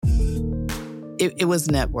It was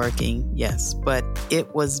networking, yes, but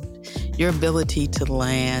it was your ability to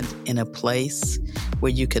land in a place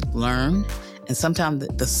where you could learn. And sometimes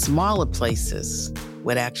the smaller places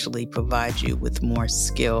would actually provide you with more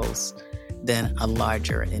skills than a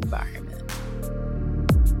larger environment.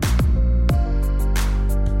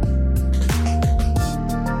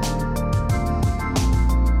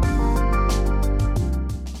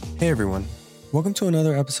 Hey everyone, welcome to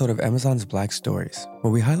another episode of Amazon's Black Stories,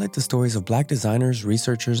 where we highlight the stories of Black designers,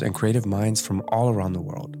 researchers, and creative minds from all around the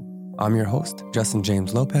world. I'm your host,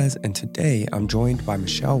 James Lopez, and today I'm joined by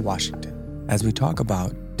Michele Washington as we talk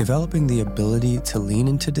about developing the ability to lean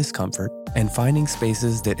into discomfort and finding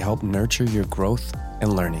spaces that help nurture your growth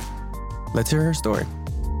and learning. Let's hear her story.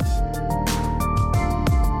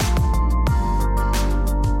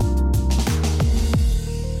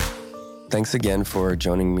 Thanks again for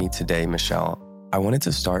joining me today, Michele. I wanted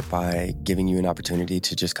to start by giving you an opportunity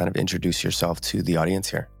to just kind of introduce yourself to the audience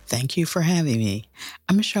here. Thank you for having me.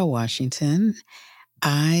 I'm Michele Washington.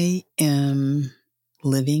 I am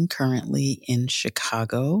living currently in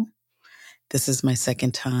Chicago. This is my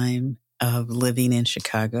second time of living in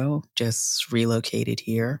Chicago, just relocated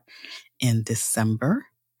here in December.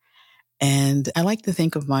 And I like to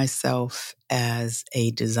think of myself as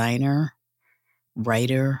a designer,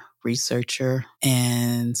 writer, researcher,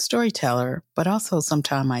 and storyteller, but also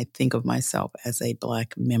sometimes I think of myself as a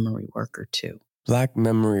Black memory worker too. Black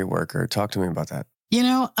memory worker. Talk to me about that. You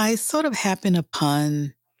know, I sort of happened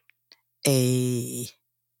upon a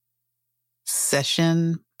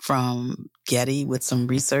session from Getty with some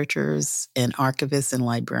researchers and archivists and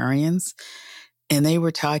librarians, and they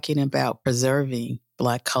were talking about preserving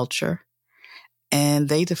Black culture. And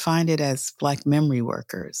they defined it as Black memory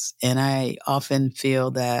workers. And I often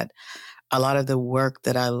feel that a lot of the work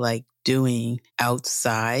that I like doing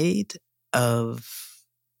outside of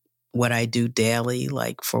what I do daily,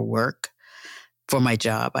 like for work, for my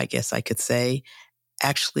job, I guess I could say,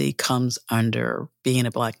 actually comes under being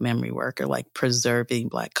a Black memory worker, like preserving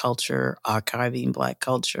Black culture, archiving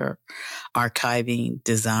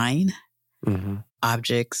design,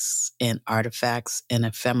 objects and artifacts and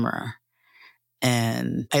ephemera.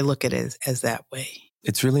 And I look at it as that way.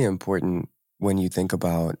 It's really important when you think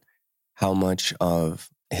about how much of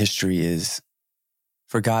history is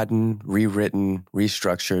forgotten, rewritten,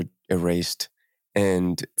 restructured, erased.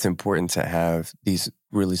 And it's important to have these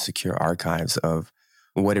really secure archives of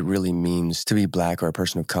what it really means to be Black or a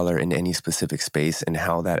person of color in any specific space and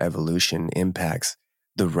how that evolution impacts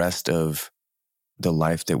the rest of the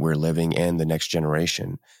life that we're living and the next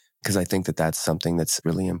generation. Because I think that that's something that's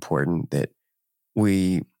really important that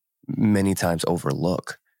we many times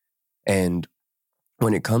overlook. And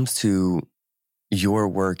when it comes to your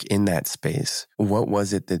work in that space, what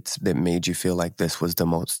was it that made you feel like this was the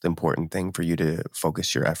most important thing for you to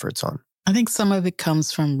focus your efforts on? I think some of it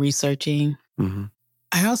comes from researching.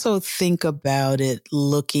 I also think about it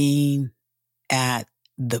looking at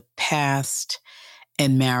the past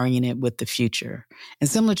and marrying it with the future. And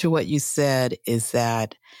similar to what you said is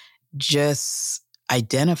that just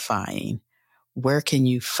identifying where can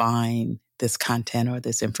you find this content or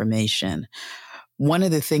this information. One of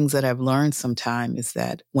the things that I've learned sometime is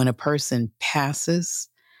that when a person passes,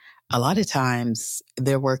 a lot of times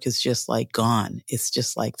their work is just like gone. It's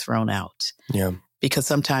just like thrown out. Yeah. Because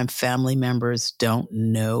sometimes family members don't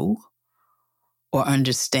know or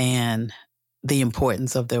understand the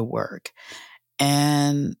importance of their work.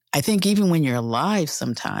 And I think even when you're alive,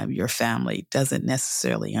 sometimes your family doesn't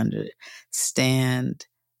necessarily understand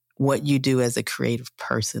what you do as a creative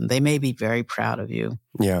person. They may be very proud of you.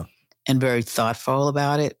 Yeah. And very thoughtful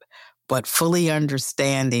about it, but fully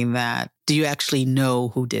understanding that, do you actually know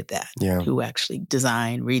who did that? Yeah. Who actually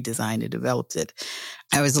designed, redesigned, and developed it?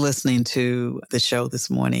 I was listening to the show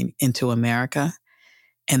this morning, Into America,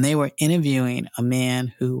 and they were interviewing a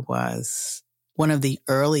man who was one of the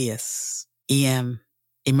earliest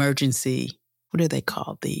emergency, what are they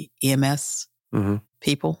called? The EMS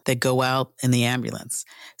people that go out in the ambulance.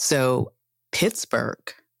 So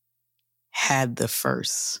Pittsburgh had the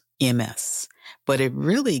first EMS, but it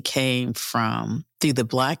really came from through the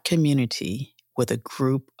Black community with a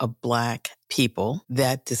group of Black people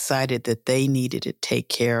that decided that they needed to take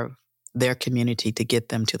care of their community to get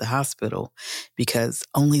them to the hospital because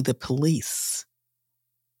only the police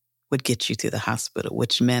would get you to the hospital,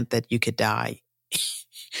 which meant that you could die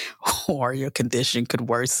or your condition could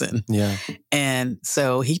worsen. Yeah. And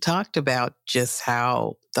so he talked about just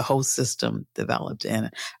how the whole system developed. And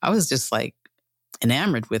I was just like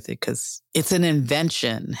enamored with it because it's an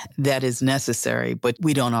invention that is necessary, but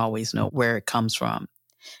we don't always know where it comes from.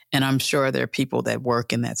 And I'm sure there are people that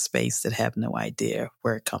work in that space that have no idea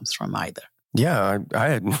where it comes from either. Yeah, I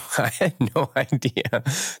had I had no idea,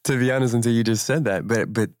 to be honest, until you just said that.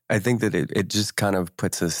 But I think that it just kind of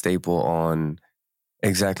puts a staple on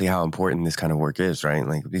exactly how important this kind of work is, right?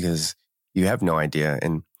 Like, because you have no idea.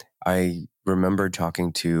 And I remember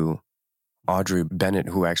talking to Audrey Bennett,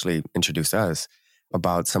 who actually introduced us,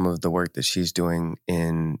 about some of the work that she's doing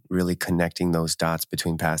in really connecting those dots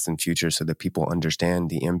between past and future so that people understand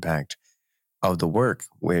the impact of the work,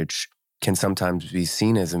 which can sometimes be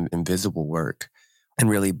seen as invisible work, and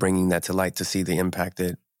really bringing that to light to see the impact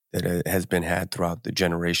that has been had throughout the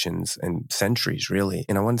generations and centuries, really.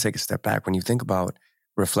 And I want to take a step back. When you think about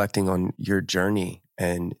reflecting on your journey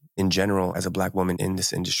and in general, as a Black woman in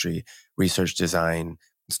this industry, research, design,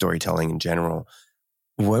 storytelling in general,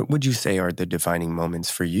 what would you say are the defining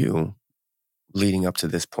moments for you leading up to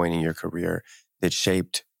this point in your career that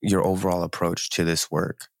shaped your overall approach to this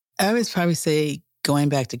work? I would probably say going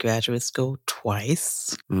back to graduate school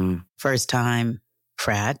twice. First time,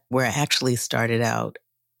 Pratt, where I actually started out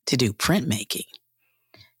to do printmaking,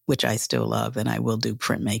 which I still love. And I will do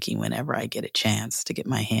printmaking whenever I get a chance to get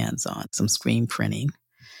my hands on some screen printing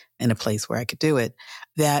in a place where I could do it.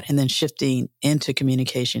 That, and then shifting into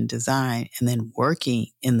communication design and then working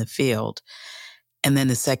in the field. And then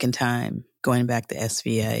the second time, going back to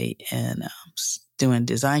SVA and doing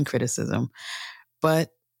design criticism. But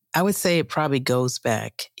I would say it probably goes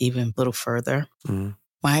back even a little further. My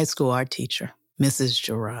high school art teacher, Mrs.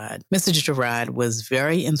 Gerard. Mrs. Gerard was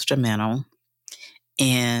very instrumental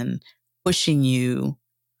in pushing you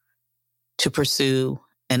to pursue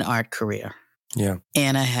an art career. Yeah.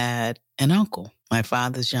 And I had an uncle, my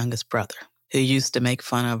father's youngest brother, who used to make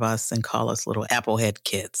fun of us and call us little applehead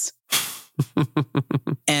kids.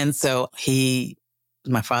 And so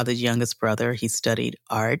my father's youngest brother, he studied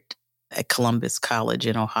art at Columbus College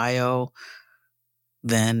in Ohio,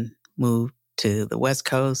 then moved to the West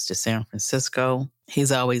Coast, to San Francisco.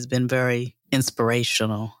 He's always been very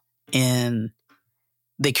inspirational in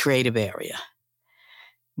the creative area.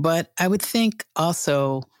 But I would think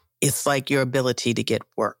also it's like your ability to get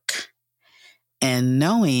work. And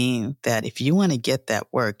knowing that if you want to get that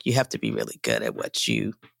work, you have to be really good at what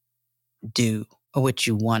you do or what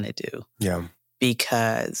you want to do. Yeah.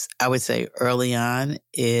 Because I would say early on,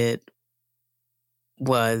 it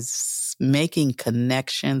was making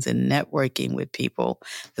connections and networking with people,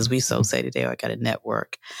 as we so say today, I got to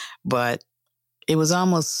network. But it was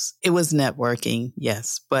networking,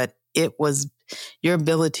 yes, but it was your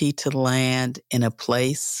ability to land in a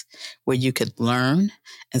place where you could learn.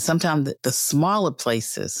 And sometimes the smaller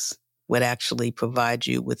places would actually provide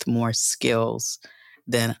you with more skills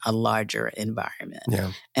than a larger environment.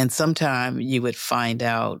 Yeah. And sometimes you would find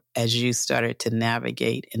out as you started to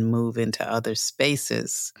navigate and move into other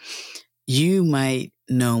spaces, you might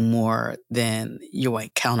know more than your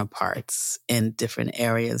white counterparts in different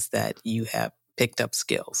areas that you have picked up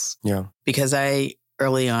skills. Yeah. Because I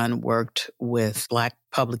early on worked with Black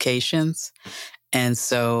publications. And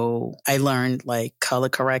so I learned like color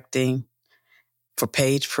correcting for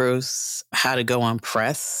page proofs, how to go on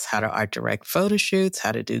press, how to art direct photo shoots,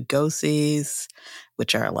 how to do go-sees,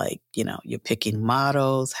 which are like, you're picking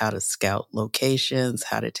models, how to scout locations,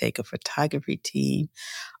 how to take a photography team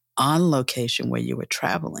on location where you were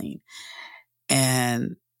traveling.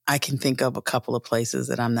 And I can think of a couple of places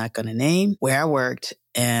that I'm not going to name where I worked,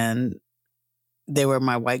 and they were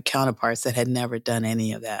my white counterparts that had never done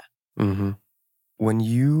any of that. Mm-hmm. When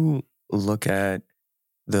you look at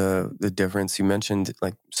the difference, you mentioned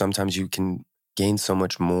like sometimes you can gain so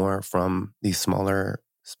much more from these smaller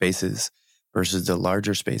spaces versus the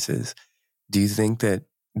larger spaces. Do you think that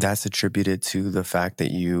that's attributed to the fact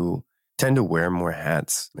that you tend to wear more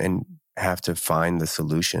hats and have to find the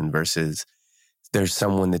solution versus there's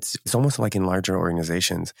someone it's almost like in larger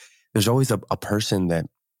organizations, there's always a person that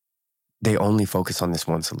they only focus on this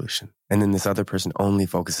one solution. And then this other person only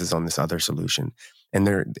focuses on this other solution.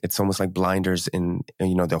 And it's almost like blinders in,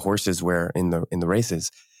 the horses wear in the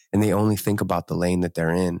races. And they only think about the lane that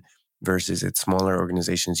they're in versus at smaller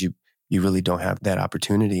organizations. You really don't have that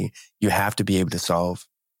opportunity. You have to be able to solve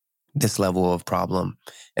this level of problem,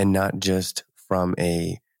 and not just from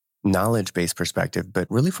a knowledge-based perspective, but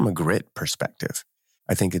really from a grit perspective.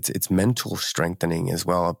 I think it's mental strengthening as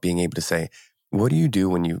well, of being able to say, what do you do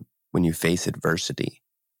when you face adversity?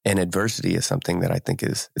 And adversity is something that I think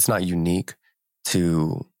it's not unique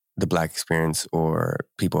to the Black experience or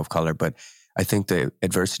people of color, but I think the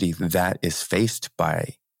adversity that is faced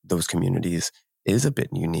by those communities is a bit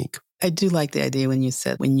unique. I do like the idea when you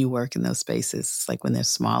said when you work in those spaces, like when they're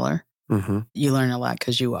smaller, you learn a lot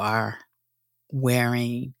because you are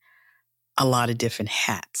wearing a lot of different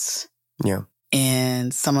hats. Yeah.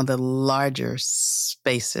 In some of the larger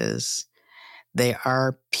spaces, there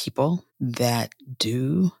are people that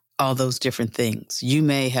do all those different things. You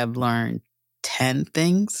may have learned 10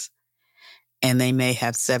 things, and they may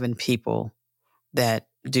have 7 people that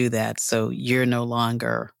do that. So you're no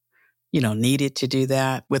longer, needed to do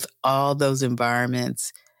that. With all those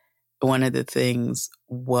environments, one of the things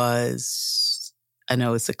was, I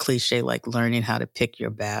know it's a cliche, like learning how to pick your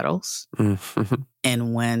battles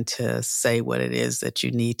and when to say what it is that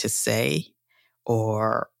you need to say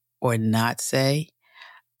or not say.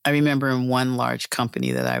 I remember in one large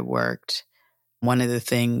company that I worked, one of the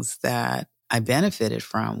things that I benefited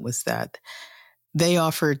from was that they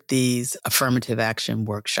offered these affirmative action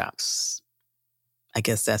workshops. I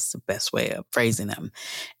guess that's the best way of phrasing them.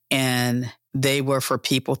 And they were for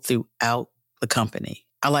people throughout the company.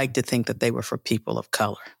 I like to think that they were for people of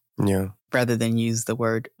color. Yeah. Rather than use the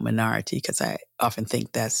word minority, because I often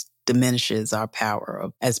think that diminishes our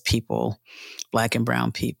power as people, Black and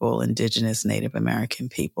brown people, Indigenous, Native American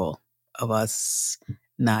people, of us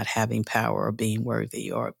not having power or being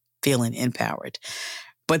worthy or feeling empowered.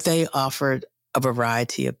 But they offered a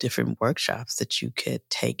variety of different workshops that you could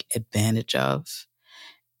take advantage of.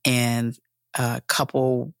 And a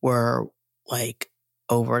couple were like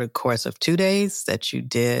over the course of 2 days that you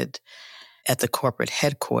did at the corporate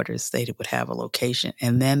headquarters. They would have a location.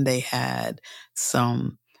 And then they had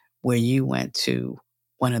some where you went to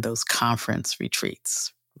one of those conference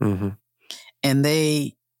retreats. Mm-hmm. And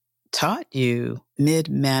they taught you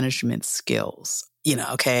mid-management skills.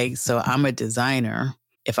 Okay, so I'm a designer.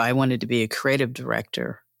 If I wanted to be a creative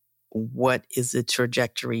director, what is the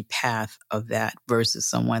trajectory path of that versus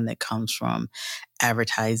someone that comes from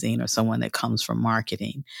advertising or someone that comes from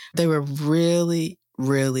marketing? They were really,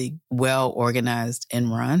 really well organized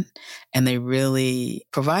and run. And they really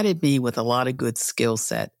provided me with a lot of good skill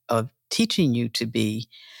set of teaching you to be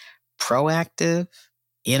proactive,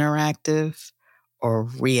 interactive, or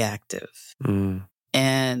reactive. Mm.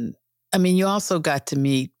 And you also got to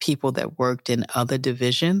meet people that worked in other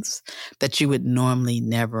divisions that you would normally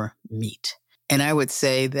never meet. And I would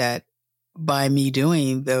say that by me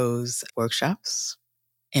doing those workshops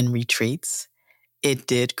and retreats, it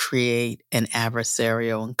did create an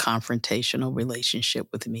adversarial and confrontational relationship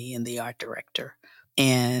with me and the art director.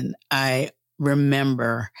 And I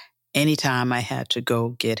remember anytime I had to go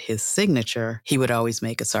get his signature, he would always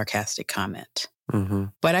make a sarcastic comment. Mm-hmm.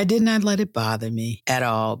 But I did not let it bother me at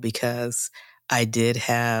all because I did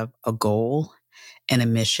have a goal and a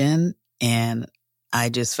mission. And I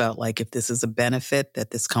just felt like if this is a benefit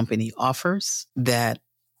that this company offers, that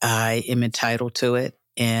I am entitled to it.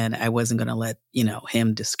 And I wasn't going to let,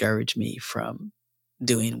 him discourage me from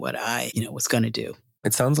doing what I, was going to do.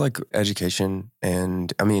 It sounds like education,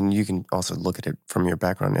 and you can also look at it from your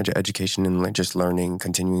background. Education and like just learning,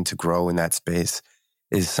 continuing to grow in that space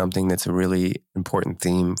is something that's a really important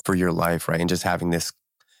theme for your life, right? And just having this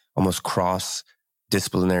almost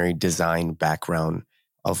cross-disciplinary design background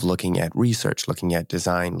of looking at research, looking at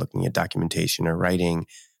design, looking at documentation or writing.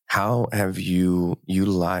 How have you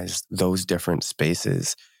utilized those different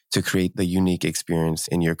spaces to create the unique experience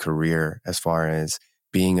in your career as far as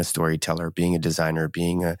being a storyteller, being a designer,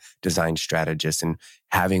 being a design strategist, and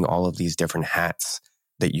having all of these different hats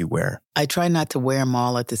that you wear? I try not to wear them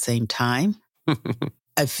all at the same time.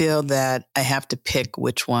 I feel that I have to pick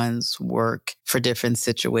which ones work for different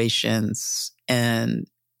situations and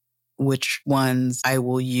which ones I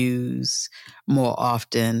will use more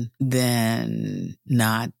often than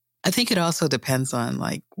not. I think it also depends on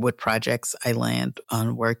like what projects I land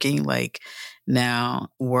on working. Like now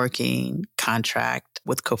working contract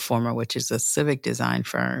with Coforma, which is a civic design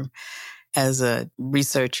firm. As a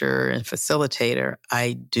researcher and facilitator,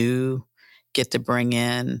 I do get to bring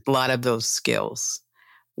in a lot of those skills.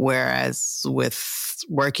 Whereas with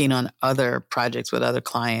working on other projects with other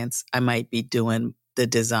clients, I might be doing the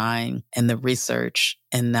design and the research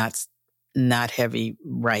and not heavy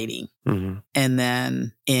writing. Mm-hmm. And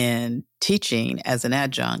then in teaching as an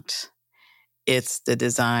adjunct, it's the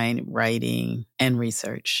design, writing, and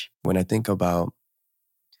research. When I think about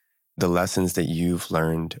the lessons that you've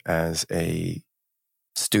learned as a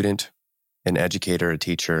student, an educator, a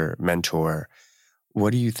teacher, mentor,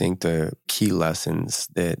 what do you think the key lessons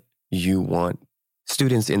that you want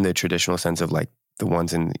students in the traditional sense of like the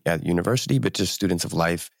ones at university, but just students of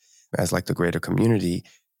life as like the greater community,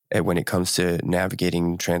 when it comes to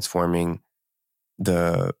navigating, transforming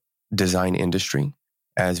the design industry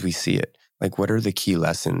as we see it? Like, what are the key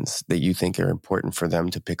lessons that you think are important for them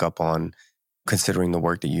to pick up on, considering the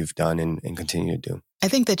work that you've done and continue to do? I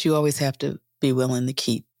think that you always have to be willing to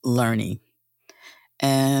keep learning.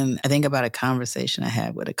 And I think about a conversation I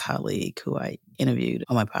had with a colleague who I interviewed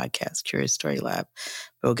on my podcast, Curious Story Lab,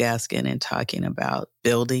 Bill Gaskin, and talking about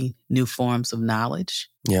building new forms of knowledge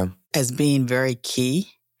as being very key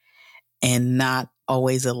and not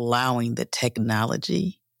always allowing the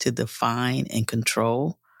technology to define and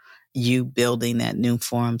control you building that new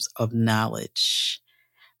forms of knowledge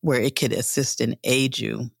where it could assist and aid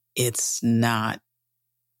you. It's not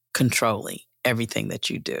controlling everything that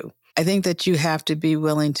you do. I think that you have to be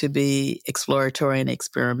willing to be exploratory and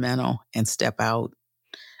experimental and step out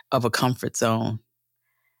of a comfort zone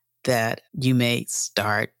that you may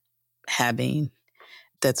start having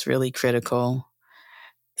that's really critical.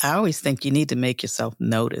 I always think you need to make yourself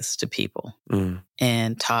notice to people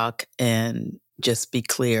and talk and just be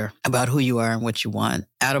clear about who you are and what you want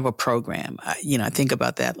out of a program. I think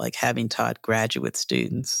about that like having taught graduate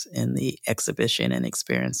students in the exhibition and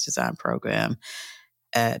experience design program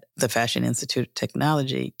at the Fashion Institute of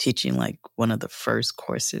Technology, teaching like one of the first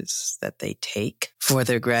courses that they take for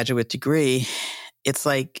their graduate degree. It's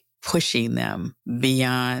like pushing them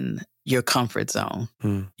beyond your comfort zone,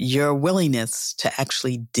 your willingness to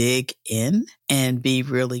actually dig in and be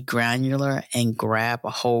really granular and grab a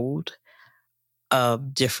hold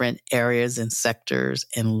of different areas and sectors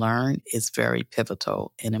and learn is very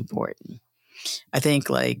pivotal and important. I think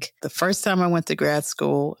like the first time I went to grad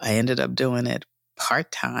school, I ended up doing it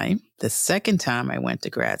part-time. The second time I went to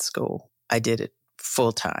grad school, I did it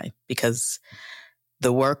full-time because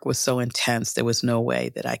the work was so intense. There was no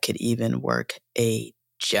way that I could even work a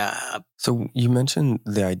job. So you mentioned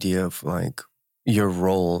the idea of like your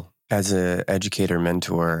role as an educator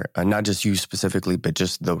mentor, not just you specifically, but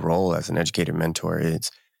just the role as an educator mentor.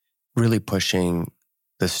 It's really pushing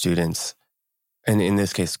the students, and in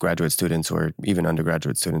this case, graduate students or even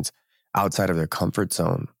undergraduate students, outside of their comfort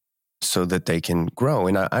zone so that they can grow.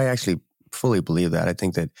 And I actually fully believe that. I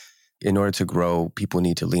think that in order to grow, people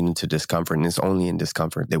need to lean into discomfort, and it's only in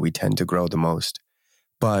discomfort that we tend to grow the most.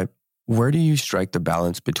 But where do you strike the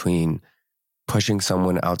balance between pushing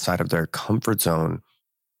someone outside of their comfort zone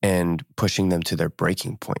and pushing them to their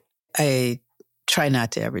breaking point? I try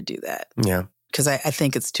not to ever do that. Yeah. Because I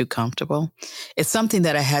think it's too comfortable. It's something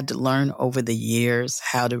that I had to learn over the years,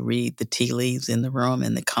 how to read the tea leaves in the room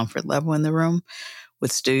and the comfort level in the room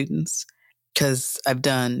with students. Because I've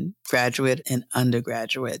done graduate and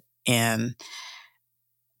undergraduate. And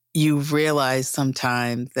you realize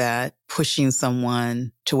sometimes that pushing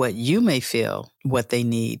someone to what you may feel, what they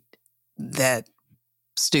need, that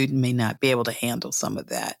student may not be able to handle some of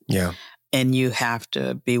that. Yeah. And you have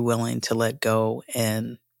to be willing to let go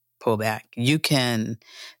and pull back. You can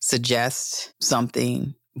suggest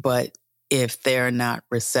something, but if they're not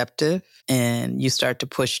receptive and you start to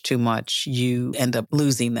push too much, you end up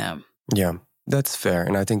losing them. Yeah, that's fair.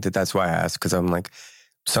 And I think that that's why I asked, because I'm like,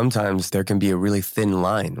 sometimes there can be a really thin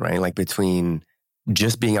line, right? Like between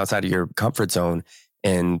just being outside of your comfort zone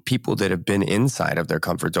and people that have been inside of their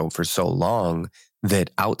comfort zone for so long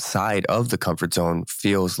that outside of the comfort zone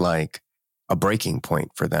feels like a breaking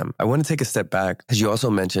point for them. I want to take a step back because you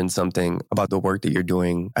also mentioned something about the work that you're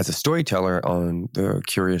doing as a storyteller on the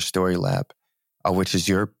Curious Story Lab, which is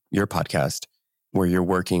your podcast, where you're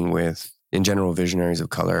working with, in general, visionaries of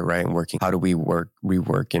color, right? And working, how do we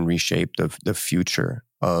rework and reshape the future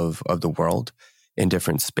of the world in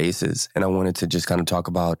different spaces? And I wanted to just kind of talk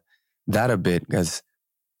about that a bit because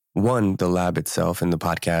one, the lab itself and the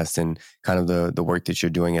podcast and kind of the work that you're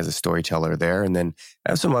doing as a storyteller there. And then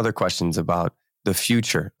I have some other questions about the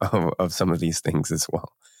future of some of these things as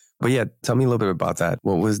well. But yeah, tell me a little bit about that.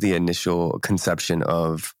 What was the initial conception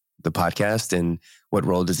of the podcast and what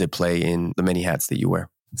role does it play in the many hats that you wear?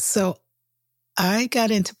 So I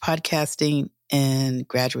got into podcasting in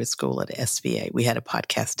graduate school at SVA. We had a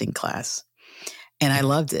podcasting class and I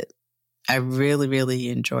loved it. I really, really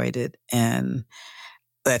enjoyed it. And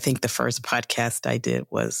I think the first podcast I did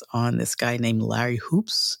was on this guy named Larry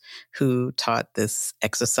Hoops, who taught this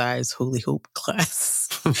exercise hula hoop class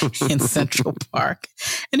in Central Park.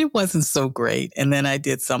 And it wasn't so great. And then I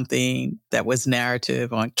did something that was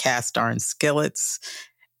narrative on cast iron skillets.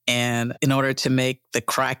 And in order to make the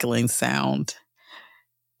crackling sound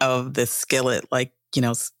of the skillet, like,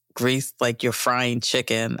 grease, like you're frying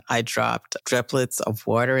chicken, I dropped driplets of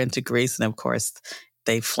water into grease. And of course,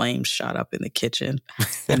 flames shot up in the kitchen.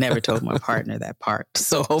 I never told my partner that part.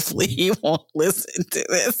 So hopefully he won't listen to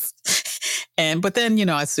this. But then,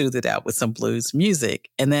 I soothed it out with some blues music.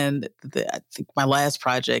 And then I think my last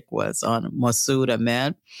project was on Masood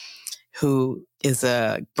Ahmed, who is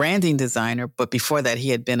a branding designer. But before that, he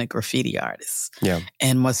had been a graffiti artist. Yeah.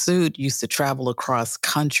 And Masood used to travel across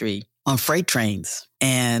country on freight trains.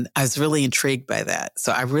 And I was really intrigued by that.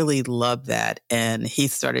 So I really loved that. And he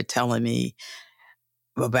started telling me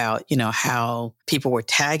about, how people were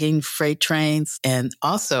tagging freight trains, and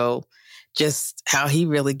also just how he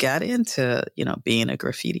really got into, being a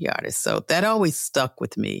graffiti artist. So that always stuck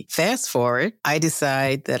with me. Fast forward, I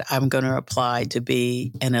decide that I'm going to apply to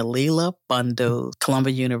be an Alila Bundle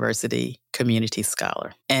Columbia University Community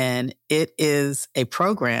Scholar. And it is a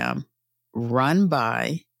program run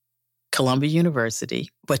by Columbia University,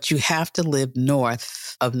 but you have to live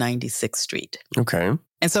north of 96th Street. Okay.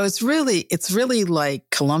 And so it's really like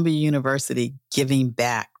Columbia University giving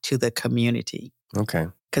back to the community. Okay.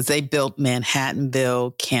 Because they built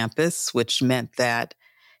Manhattanville campus, which meant that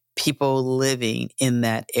people living in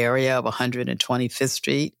that area of 125th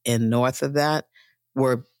Street and north of that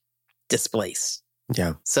were displaced.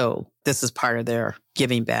 Yeah. So this is part of their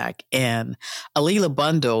giving back. And Alila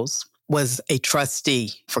Bundles was a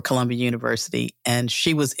trustee for Columbia University, and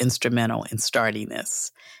she was instrumental in starting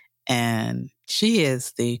this. And she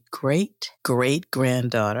is the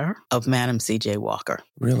great-great-granddaughter of Madam C.J. Walker.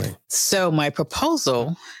 Really? So my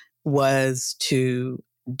proposal was to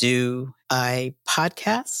do a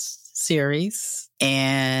podcast series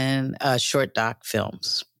and short doc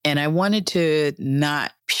films. And I wanted to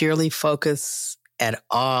not purely focus at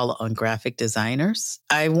all on graphic designers.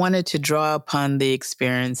 I wanted to draw upon the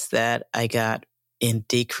experience that I got in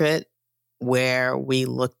Decrit, where we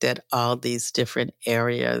looked at all these different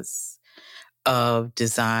areas of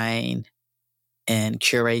design and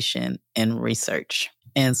curation and research.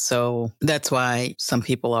 And so that's why some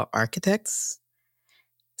people are architects,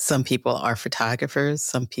 some people are photographers,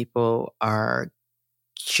 some people are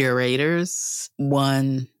curators.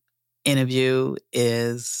 One interview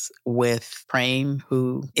is with Prem,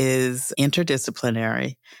 who is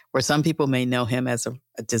interdisciplinary, where some people may know him as a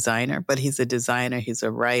designer, but he's a designer, he's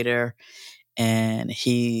a writer, and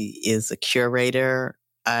he is a curator.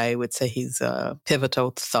 I would say he's a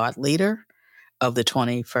pivotal thought leader of the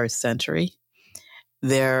 21st century.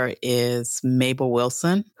 There is Mabel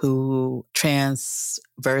Wilson, who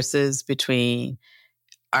transverses between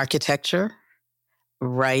architecture,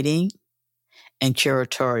 writing, and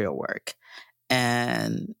curatorial work.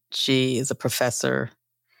 And she is a professor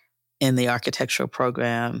in the architectural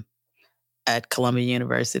program at Columbia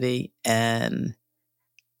University. And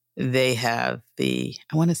they have I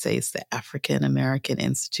want to say it's the African American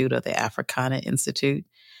Institute or the Africana Institute.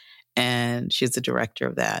 And she's the director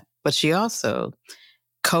of that. But she also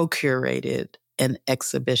co-curated an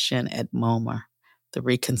exhibition at MoMA, the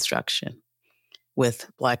Reconstruction, with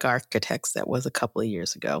Black architects. That was a couple of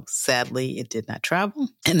years ago. Sadly, it did not travel.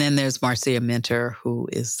 And then there's Marcia Minter, who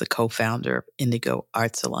is the co-founder of Indigo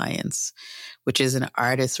Arts Alliance, which is an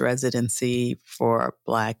artist residency for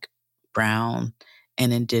Black, Brown,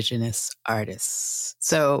 and Indigenous artists.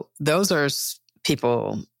 So those are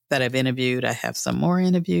people that I've interviewed. I have some more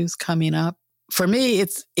interviews coming up. For me,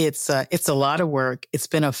 it's a lot of work. It's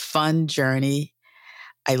been a fun journey.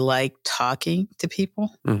 I like talking to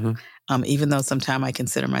people, even though sometimes I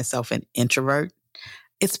consider myself an introvert.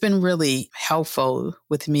 It's been really helpful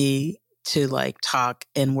with me to talk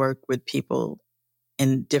and work with people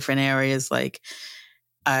in different areas.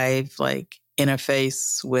 I've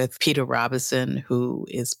interfaced with Peter Robinson, who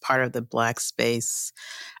is part of the Black Space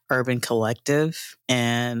Urban Collective,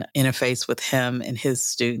 and interface with him and his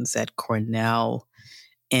students at Cornell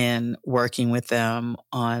and working with them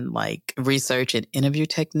on research and interview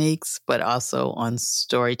techniques, but also on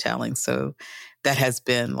storytelling. So that has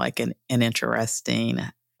been an interesting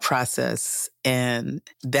process. And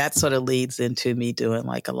that sort of leads into me doing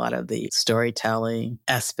a lot of the storytelling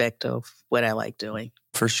aspect of what I like doing.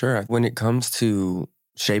 For sure. When it comes to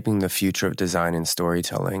shaping the future of design and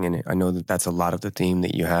storytelling, and I know that that's a lot of the theme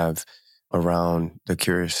that you have around the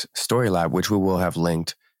Curious Story Lab, which we will have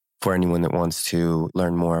linked for anyone that wants to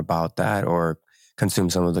learn more about that or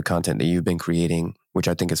consume some of the content that you've been creating, which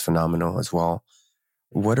I think is phenomenal as well.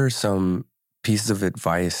 What are some pieces of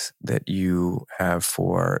advice that you have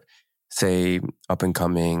for, say,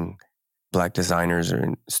 up-and-coming Black designers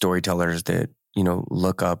or storytellers that,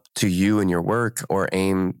 look up to you and your work or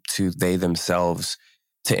aim to they themselves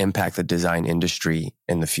to impact the design industry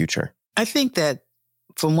in the future? I think that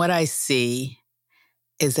from what I see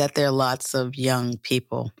is that there are lots of young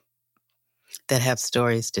people that have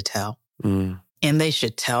stories to tell, and they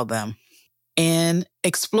should tell them and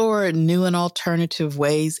explore new and alternative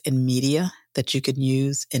ways in media that you can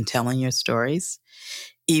use in telling your stories.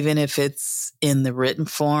 Even if it's in the written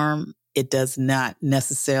form, it does not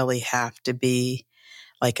necessarily have to be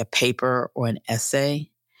like a paper or an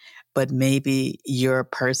essay. but maybe you're a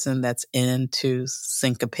person that's into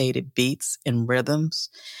syncopated beats and rhythms.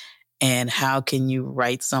 And how can you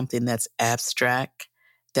write something that's abstract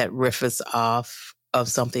that riffs off of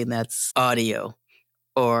something that's audio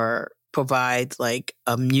or provides like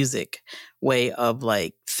a music way of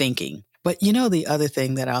like thinking? But you know, the other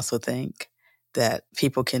thing that I also think that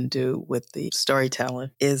people can do with the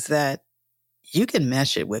storytelling is that you can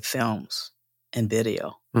mesh it with films and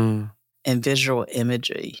video and visual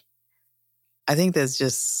imagery. I think there's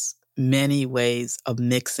just many ways of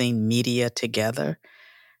mixing media together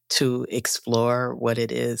to explore what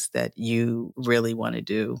it is that you really want to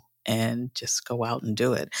do and just go out and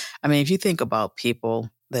do it. I mean, if you think about people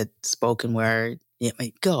that spoken word, you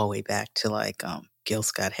may go way back to like Gil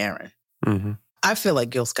Scott-Heron. Mm-hmm. I feel like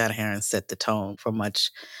Gil Scott-Heron set the tone for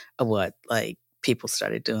much of what like people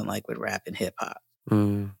started doing like with rap and hip hop.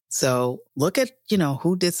 So look at,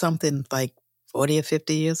 who did something like 40 or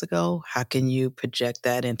 50 years ago. How can you project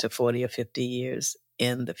that into 40 or 50 years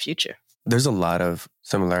in the future? There's a lot of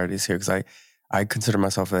similarities here because I consider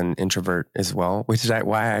myself an introvert as well, which is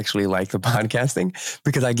why I actually like the podcasting,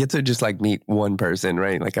 because I get to just like meet one person,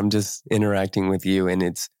 right? Like I'm just interacting with you, and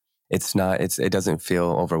it doesn't feel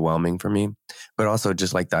overwhelming for me. But also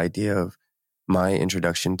just like the idea of my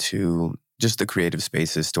introduction to just the creative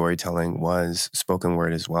spaces, storytelling, was spoken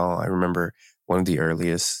word as well. I remember one of the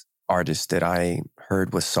earliest artists that I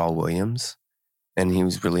heard was Saul Williams. And he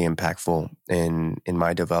was really impactful in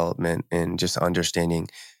my development and just understanding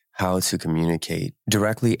how to communicate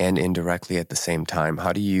directly and indirectly at the same time.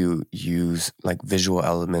 How do you use like visual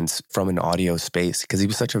elements from an audio space? Because he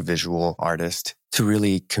was such a visual artist to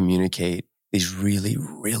really communicate these really,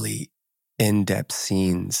 really in-depth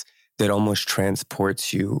scenes that almost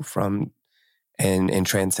transports you from and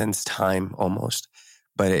transcends time almost.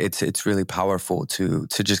 But it's really powerful to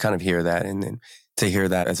just kind of hear that, and then to hear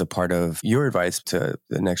that as a part of your advice to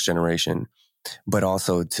the next generation, but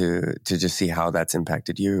also to just see how that's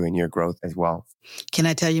impacted you and your growth as well. Can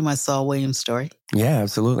I tell you my Saul Williams story? Yeah,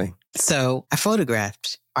 absolutely. So I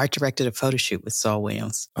art directed a photo shoot with Saul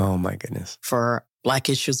Williams. Oh my goodness. For Black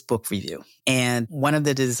Issues Book Review. And one of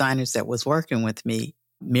the designers that was working with me,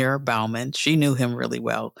 Mira Bauman, she knew him really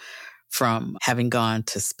well from having gone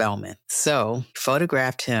to Spelman. So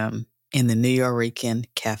photographed him in the New Yorican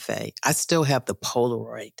Cafe. I still have the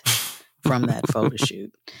Polaroid from that photo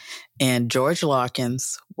shoot. And George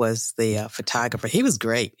Larkins was the photographer. He was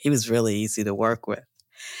great. He was really easy to work with.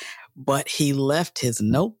 But he left his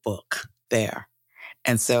notebook there.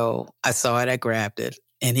 And so I saw it, I grabbed it.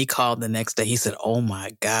 And he called the next day. He said, "Oh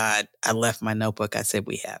my God, I left my notebook." I said,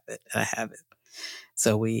 "We have it." I have it.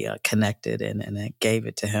 So we connected and I gave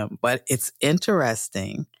it to him. But it's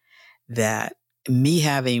interesting that me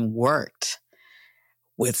having worked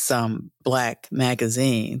with some Black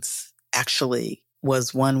magazines actually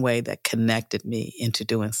was one way that connected me into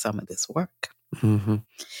doing some of this work. Mm-hmm.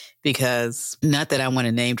 Because not that I want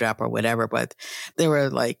to name drop or whatever, but there were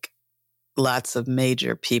like lots of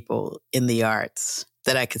major people in the arts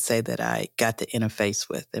that I could say that I got to interface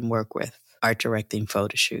with and work with, art directing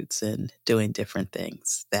photo shoots and doing different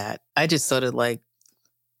things that I just sort of like,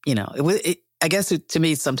 I guess to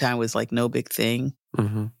me sometimes was like no big thing.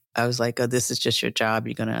 Mm-hmm. I was like, oh, this is just your job.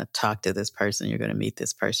 You're going to talk to this person. You're going to meet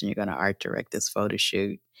this person. You're going to art direct this photo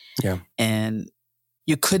shoot. Yeah. And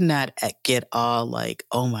you could not get all like,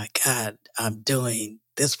 oh my God, I'm doing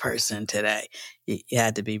this person today. You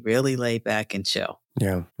had to be really laid back and chill.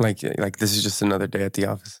 Yeah. Like this is just another day at the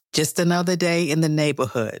office. Just another day in the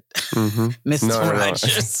neighborhood. Mm-hmm. Mr.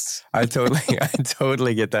 Rogers. I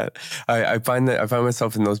totally get that. I find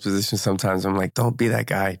myself in those positions sometimes. I'm like, don't be that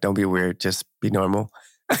guy. Don't be weird. Just be normal.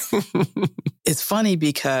 It's funny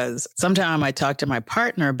because sometimes I talk to my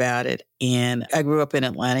partner about it, and I grew up in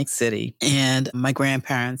Atlantic City, and my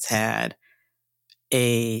grandparents had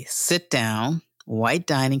a sit-down white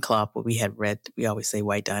dining cloth where we had red, we always say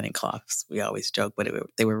white dining cloths. We always joke, but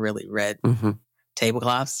they were really red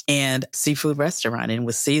tablecloths, and seafood restaurant, and it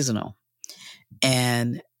was seasonal.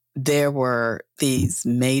 And there were these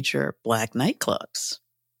major Black nightclubs,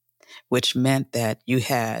 which meant that you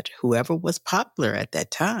had whoever was popular at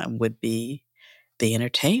that time would be the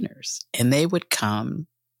entertainers. And they would come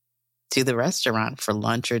to the restaurant for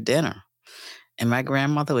lunch or dinner. And my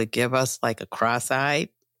grandmother would give us like a cross-eyed.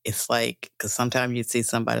 It's like, because sometimes you'd see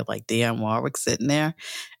somebody like Dionne Warwick sitting there.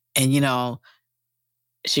 And,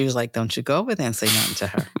 she was like, "Don't you go over there and say nothing to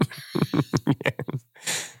her."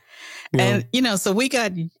 Yeah. And, so we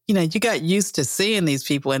got, you got used to seeing these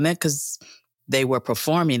people. And then because they were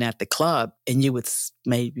performing at the club, and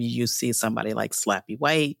maybe you see somebody like Slappy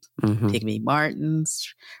White, Pygmy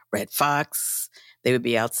Martins, Red Fox. They would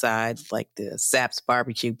be outside like the Saps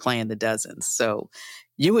barbecue playing the dozens. So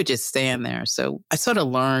you would just stand there. So I sort of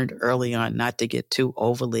learned early on not to get too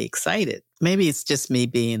overly excited. Maybe it's just me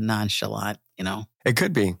being nonchalant, you know? It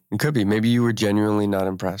could be. It could be. Maybe you were genuinely not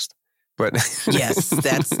impressed. But yes,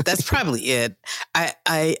 that's probably it.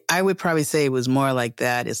 I would probably say it was more like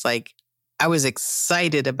that. It's like I was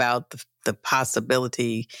excited about the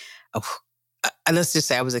possibility of, let's just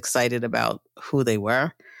say I was excited about who they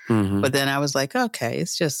were. Mm-hmm. But then I was like, okay,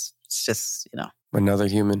 it's just, you know. Another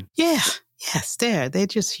human. Yeah. Yes, they're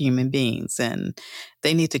just human beings, and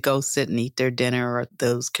they need to go sit and eat their dinner, or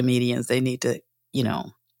those comedians, they need to, you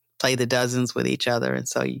know, play the dozens with each other. And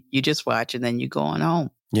so you just watch and then you go on home.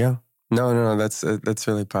 Yeah. No, that's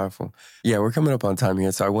really powerful. Yeah, we're coming up on time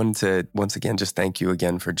here. So I wanted to, once again, just thank you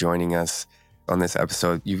again for joining us on this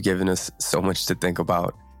episode. You've given us so much to think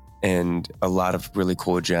about and a lot of really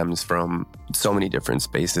cool gems from so many different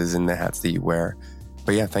spaces and the hats that you wear.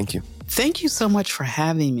 But yeah, thank you. Thank you so much for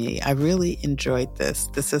having me. I really enjoyed this.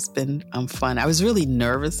 This has been fun. I was really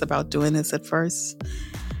nervous about doing this at first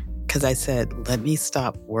because I said, let me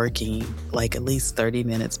stop working like at least 30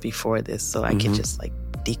 minutes before this so I could just like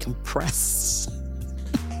decompress.